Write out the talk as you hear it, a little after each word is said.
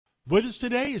With us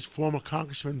today is former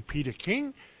Congressman Peter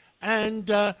King, and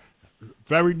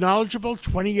very knowledgeable,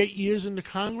 28 years in the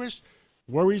Congress,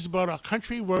 worries about our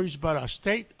country, worries about our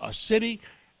state, our city,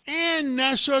 and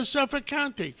Nassau, Suffolk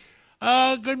County.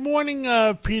 Good morning,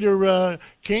 Peter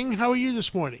King. How are you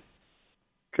this morning?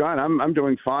 John, I'm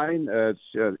doing fine.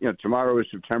 Tomorrow is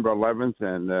September 11th,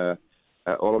 and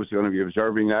all of us are going to be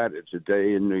observing that. It's a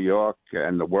day in New York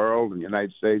and the world and the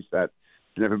United States that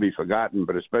should never be forgotten,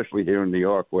 but especially here in New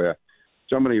York, where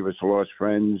so many of us lost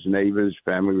friends, neighbors,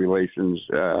 family relations.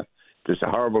 Just a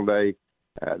horrible day.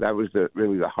 That was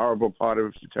really the horrible part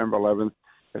of September 11th.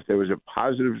 If there was a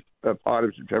positive part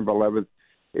of September 11th,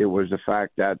 it was the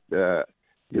fact that the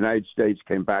United States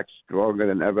came back stronger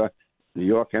than ever. New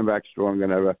York came back stronger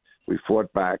than ever. We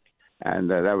fought back, and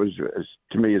that was,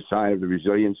 to me, a sign of the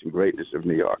resilience and greatness of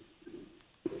New York.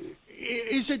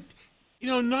 Is it,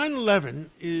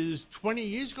 9/11 is 20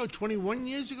 years ago, 21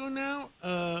 years ago now?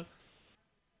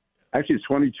 Actually, it's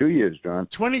 22 years, John.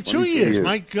 22 years,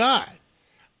 my God.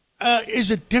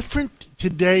 Is it different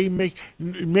today,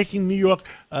 making New York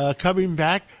coming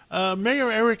back?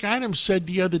 Mayor Eric Adams said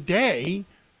the other day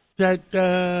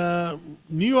that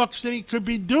New York City could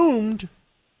be doomed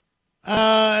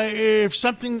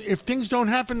if things don't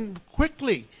happen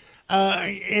quickly.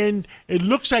 And it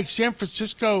looks like San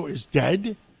Francisco is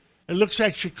dead. It looks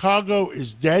like Chicago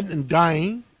is dead and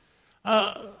dying.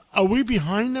 Are we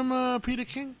behind them, Peter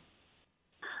King?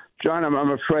 John, I'm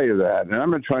afraid of that, and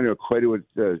I'm not trying to equate it with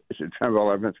September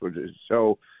 11th, which is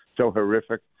so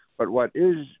horrific. But what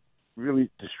is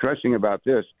really distressing about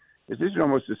this is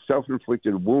almost a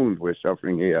self-inflicted wound we're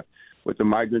suffering here with the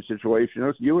migrant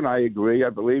situation. You and I agree. I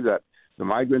believe that the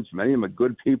migrants, many of them are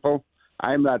good people.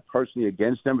 I'm not personally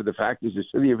against them, but the fact is the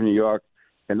city of New York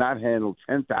cannot handle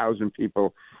 10,000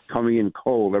 people coming in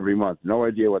cold every month. No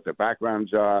idea what their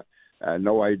backgrounds are,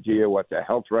 no idea what their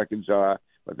health records are,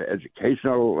 what the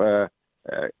educational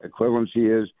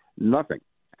equivalency is, nothing.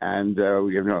 And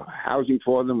we have no housing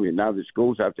for them. Now the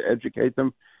schools have to educate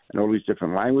them in all these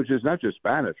different languages, not just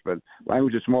Spanish, but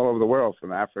languages from all over the world,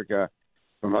 from Africa,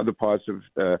 from other parts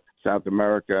of South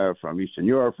America, from Eastern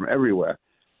Europe, from everywhere.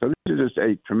 So this is just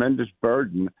a tremendous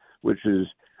burden, which is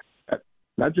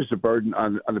not just a burden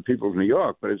on the people of New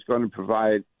York, but it's going to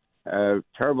provide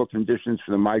terrible conditions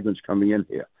for the migrants coming in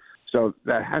here. So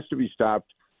that has to be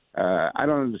stopped. I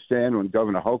don't understand when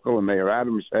Governor Hochul and Mayor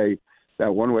Adams say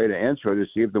that one way to answer it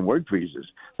is to give them work visas.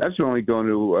 That's only going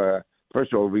to,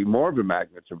 first of all, be more of a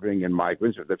magnet to bring in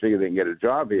migrants if they figure they can get a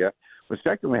job here. But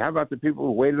secondly, how about the people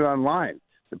who waited online,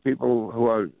 the people who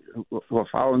are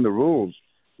following the rules,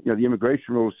 the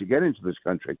immigration rules to get into this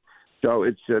country? So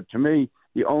it's, to me,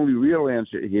 the only real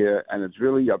answer here, and it's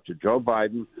really up to Joe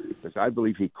Biden, because I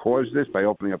believe he caused this by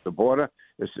opening up the border,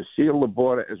 is to seal the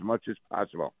border as much as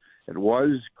possible. It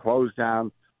was closed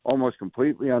down almost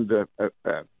completely under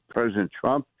President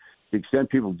Trump. To the extent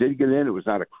people did get in, it was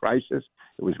not a crisis.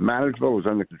 It was manageable. It was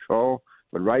under control.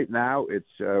 But right now, it's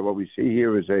what we see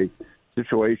here is a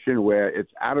situation where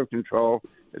it's out of control.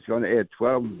 It's going to add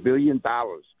 $12 billion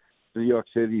to New York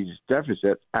City's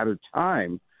deficit at a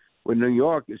time when New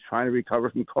York is trying to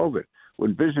recover from COVID,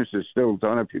 when businesses still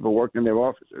don't have people working in their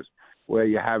offices, where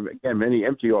you have, again, many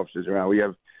empty offices around. We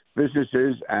have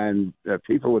businesses and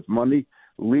people with money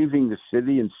leaving the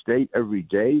city and state every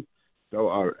day. So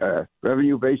our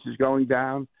revenue base is going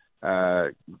down.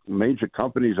 Major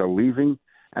companies are leaving.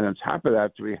 And on top of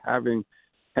that, we're having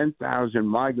 10,000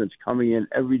 migrants coming in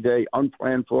every day,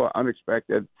 unplanned for,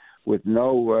 unexpected, with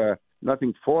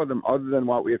nothing for them other than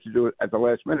what we have to do at the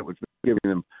last minute, which is giving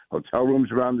them hotel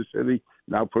rooms around the city,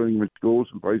 now putting them in schools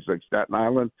in places like Staten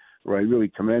Island, where I really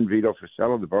commend Vito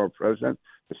Fossella, the borough president,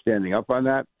 for standing up on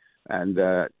that. And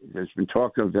there's been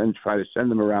talk of then try to send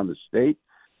them around the state.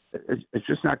 It's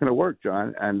just not going to work,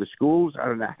 John. And the schools, I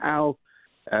don't know how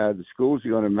the schools are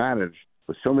going to manage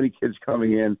with so many kids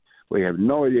coming in where you have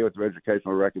no idea what their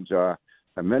educational records are.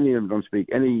 And many of them don't speak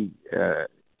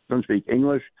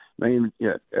English. Many of them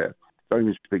don't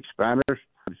even speak Spanish.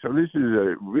 So this is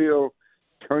a real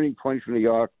turning point for New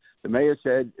York. The mayor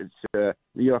said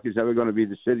New York is never going to be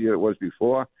the city that it was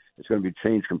before. It's going to be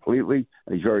changed completely,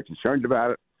 and he's very concerned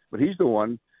about it. But he's the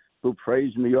one who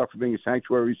praised New York for being a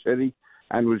sanctuary city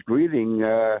and was greeting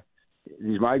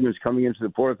these migrants coming into the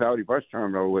Port Authority bus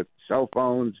terminal with cell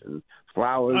phones and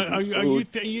flowers.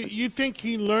 You think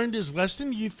he learned his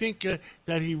lesson? You think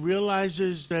that he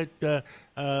realizes that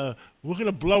we're going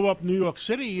to blow up New York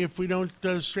City if we don't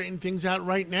straighten things out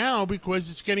right now because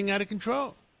it's getting out of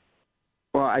control?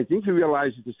 Well, I think he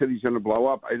realizes the city's going to blow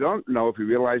up. I don't know if he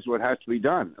realizes what has to be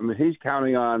done. I mean, he's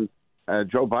counting on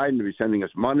Joe Biden to be sending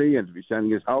us money and to be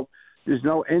sending us help. there's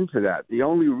no end to that. The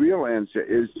only real answer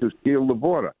is to seal the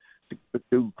border,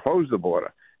 to close the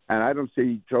border. And I don't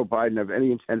see Joe Biden have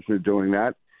any intention of doing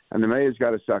that. And the mayor's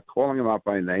got to start calling him out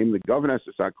by name. The governor has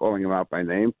to start calling him out by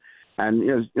name.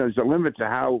 And there's a limit to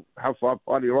how far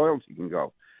party loyalty can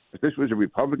go. If this was a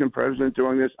Republican president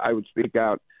doing this, I would speak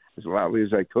out as loudly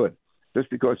as I could. Just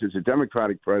because it's a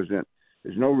Democratic president,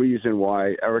 there's no reason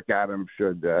why Eric Adams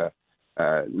should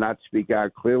not speak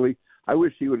out clearly. I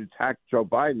wish he would attack Joe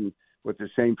Biden with the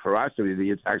same ferocity that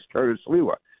he attacks Curtis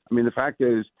Lewa. I mean, the fact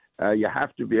is, you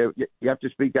have to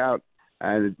speak out,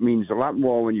 and it means a lot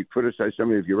more when you criticize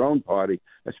somebody of your own party,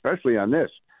 especially on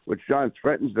this, which, John,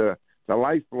 threatens the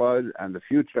lifeblood and the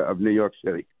future of New York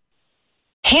City.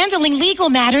 Handling legal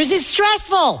matters is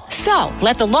stressful. So,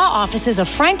 let the law offices of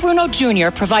Frank Bruno Jr.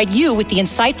 provide you with the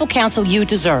insightful counsel you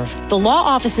deserve. The law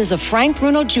offices of Frank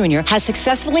Bruno Jr. has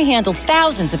successfully handled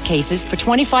thousands of cases for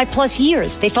 25 plus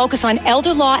years. They focus on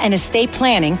elder law and estate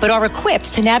planning, but are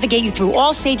equipped to navigate you through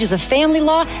all stages of family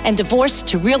law and divorce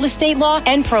to real estate law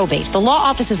and probate. The law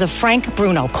offices of Frank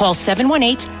Bruno. Call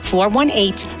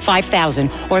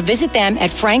 718-418-5000 or visit them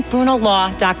at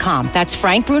frankbrunolaw.com. That's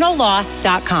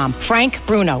frankbrunolaw.com. Frank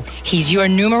Bruno. He's your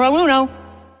numero uno.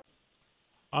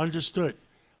 Understood.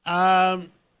 What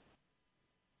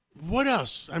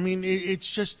else? I mean,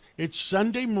 it's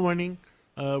Sunday morning.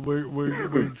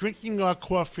 We're drinking our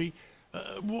coffee.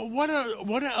 What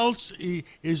else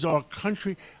is our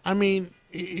country? I mean,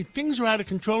 things are out of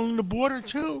control on the border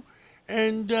too.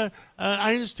 And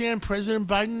I understand President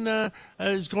Biden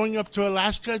is going up to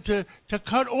Alaska to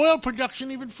cut oil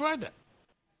production even further.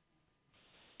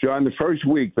 John, the first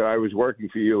week that I was working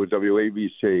for you at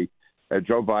WABC,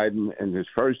 Joe Biden, in his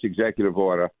first executive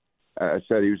order,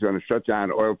 said he was going to shut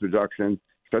down oil production,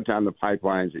 shut down the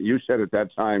pipelines. And you said at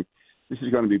that time, this is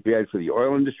going to be bad for the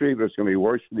oil industry, but it's going to be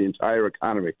worse for the entire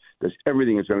economy because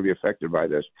everything is going to be affected by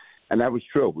this. And that was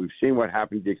true. We've seen what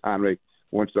happened to the economy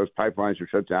once those pipelines were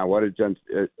shut down, what it did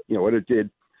to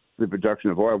the production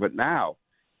of oil. But now,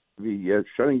 the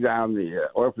shutting down the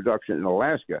oil production in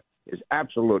Alaska is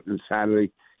absolute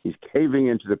insanity. He's caving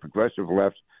into the progressive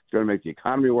left. It's going to make the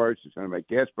economy worse. It's going to make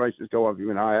gas prices go up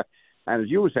even higher. And as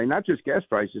you were saying, not just gas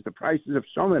prices, the prices of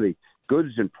so many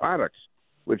goods and products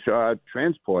which are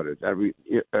transported, that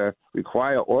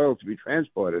require oil to be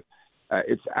transported.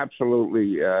 It's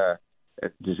absolutely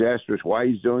disastrous. Why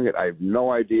he's doing it, I have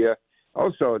no idea.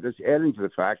 Also, that's adding to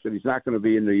the fact that he's not going to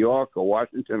be in New York or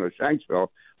Washington or Shanksville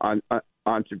on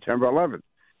September 11th.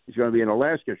 He's going to be in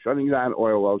Alaska shutting down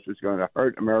oil wells, which is going to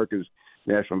hurt America's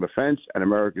national defense and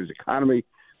America's economy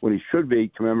when he should be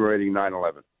commemorating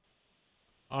 9/11.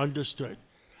 Understood.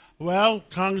 Well,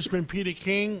 Congressman Peter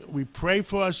King, we pray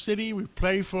for our city, we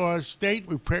pray for our state,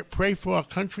 we pray for our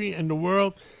country and the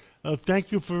world.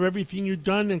 Thank you for everything you've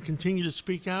done and continue to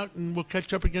speak out, and we'll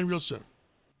catch up again real soon.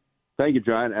 Thank you,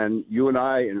 John, and you and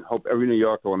I, and hope every New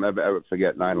Yorker will never, ever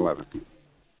forget 9/11.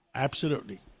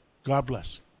 Absolutely. God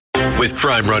bless. With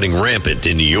crime running rampant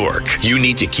in New York, you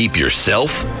need to keep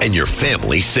yourself and your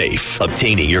family safe.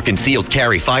 Obtaining your concealed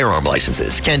carry firearm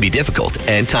licenses can be difficult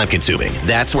and time-consuming.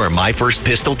 That's where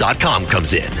MyFirstPistol.com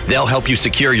comes in. They'll help you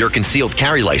secure your concealed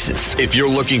carry license. If you're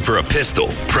looking for a pistol,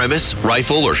 premise,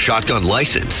 rifle, or shotgun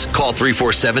license, call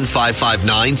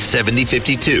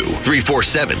 347-559-7052.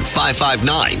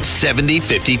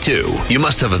 347-559-7052. You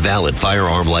must have a valid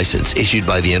firearm license issued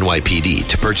by the NYPD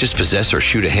to purchase, possess, or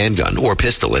shoot a handgun or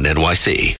pistol in NYC.